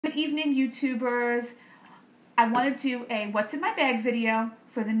Good evening, YouTubers. I want to do a what's in my bag video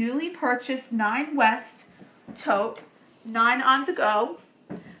for the newly purchased 9 West tote, 9 on the go.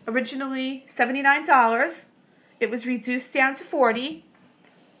 Originally $79. It was reduced down to $40.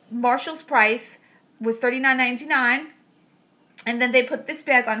 Marshall's price was $39.99. And then they put this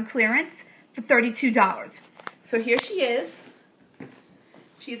bag on clearance for $32. So here she is.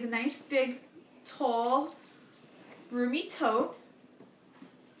 She's a nice big, tall, roomy tote.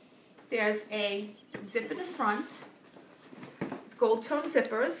 There's a zip in the front, gold tone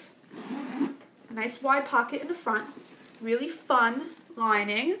zippers, a nice wide pocket in the front, really fun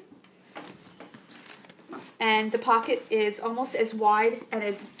lining, and the pocket is almost as wide and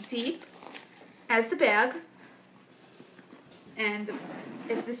as deep as the bag, and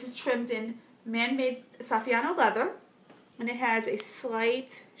this is trimmed in man-made Saffiano leather, and it has a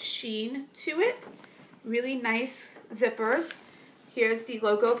slight sheen to it, really nice zippers. Here's the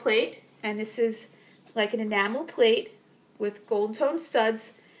logo plate, and this is like an enamel plate with gold tone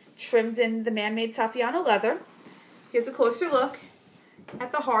studs trimmed in the man-made Saffiano leather. Here's a closer look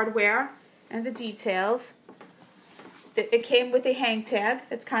at the hardware and the details. It came with a hang tag.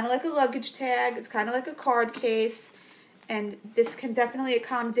 It's kind of like a luggage tag. It's kind of like a card case, and this can definitely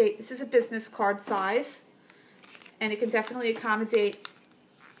accommodate, this is a business card size, and it can definitely accommodate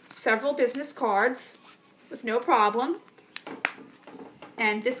several business cards with no problem.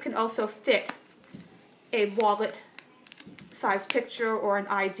 And this can also fit a wallet size picture or an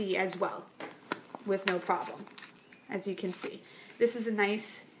ID as well with no problem, as you can see. This is a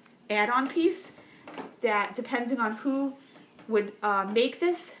nice add-on piece that, depending on who would make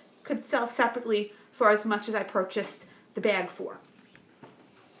this, could sell separately for as much as I purchased the bag for.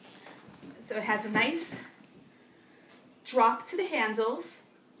 So it has a nice drop to the handles,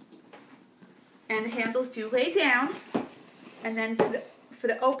 and the handles do lay down, and then for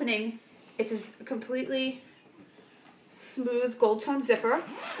the opening, it's a completely smooth gold tone zipper.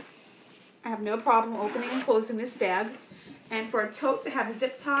 I have no problem opening and closing this bag. And for a tote to have a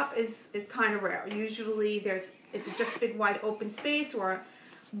zip top is kind of rare. Usually it's just a big wide open space or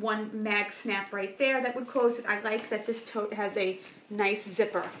one mag snap right there that would close it. I like that this tote has a nice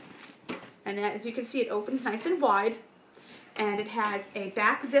zipper. And as you can see, it opens nice and wide. And it has a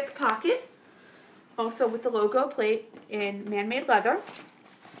back zip pocket, also with the logo plate in man-made leather.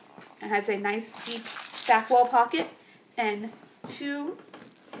 It has a nice deep back wall pocket and 2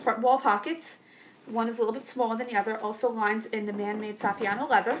 front wall pockets. One is a little bit smaller than the other, also lined in the man-made Saffiano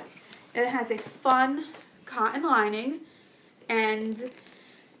leather. It has a fun cotton lining, and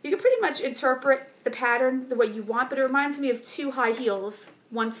you can pretty much interpret the pattern the way you want, but it reminds me of 2 high heels,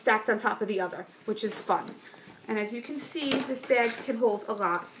 one stacked on top of the other, which is fun. And as you can see, this bag can hold a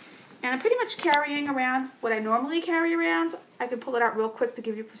lot. And I'm pretty much carrying around what I normally carry around. I can pull it out real quick to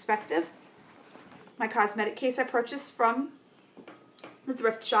give you perspective. My cosmetic case I purchased from the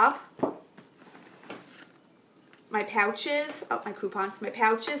thrift shop. My pouches, my coupons, my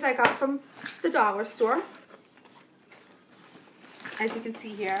pouches I got from the dollar store. As you can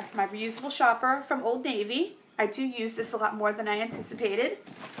see here, my reusable shopper from Old Navy. I do use this a lot more than I anticipated.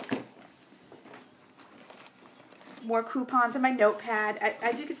 More coupons in my notepad.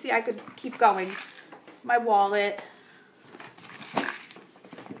 As you can see, I could keep going. My wallet.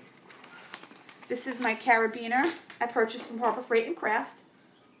 This is my carabiner I purchased from Harbor Freight and Craft.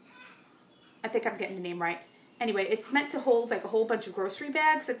 I think I'm getting the name right. Anyway, it's meant to hold like a whole bunch of grocery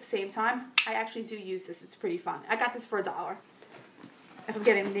bags at the same time. I actually do use this. It's pretty fun. I got this for $1. If I'm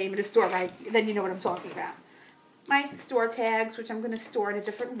getting the name of the store right, then you know what I'm talking about. My store tags, which I'm going to store in a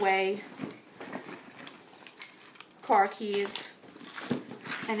different way. Car keys.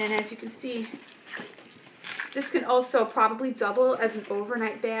 And then as you can see, this can also probably double as an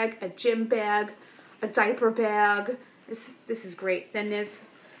overnight bag, a gym bag, a diaper bag. This is great. Then there's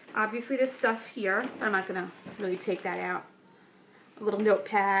obviously this stuff here, but I'm not going to really take that out. A little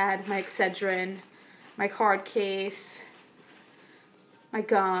notepad, my Excedrin, my card case, my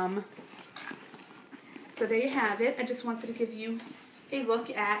gum. So there you have it. I just wanted to give you a look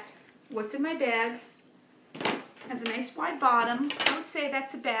at what's in my bag. It has a nice wide bottom. I would say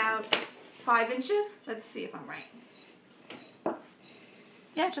that's about 5 inches. Let's see if I'm right.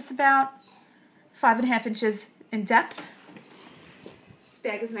 Yeah, just about 5.5 inches in depth. This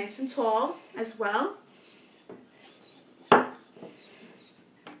bag is nice and tall as well.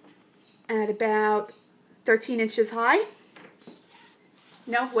 At about 13 inches high.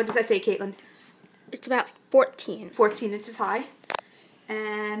 No, what does that say, Caitlin? It's about 14. 14 inches high.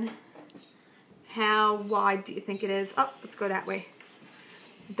 And how wide do you think it is? Oh, let's go that way.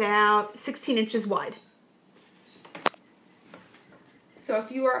 About 16 inches wide. So So if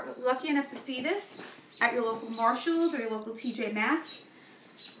you are lucky enough to see this at your local Marshalls or your local TJ Maxx,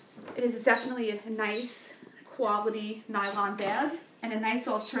 it is definitely a nice quality nylon bag and a nice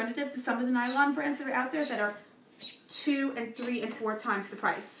alternative to some of the nylon brands that are out there that are 2 and 3 and 4 times the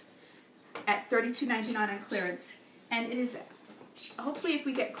price at $32.99 on clearance. And it is, hopefully if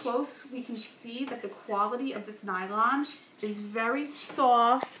we get close, we can see that the quality of this nylon is very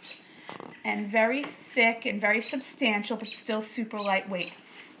soft and very thick and very substantial, but still super lightweight.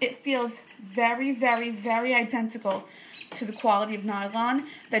 It feels very, very, very identical to the quality of nylon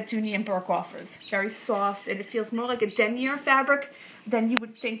that Dooney and Burke offers. Very soft, and it feels more like a denier fabric than you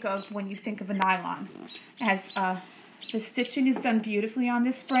would think of when you think of a nylon. As the stitching is done beautifully on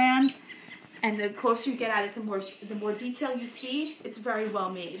this brand, and the closer you get at it, the more detail you see. It's very well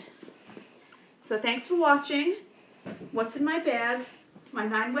made. So thanks for watching. What's in my bag? My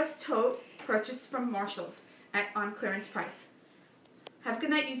 9 West tote purchased from Marshalls on clearance price. Have a good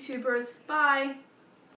night, YouTubers. Bye.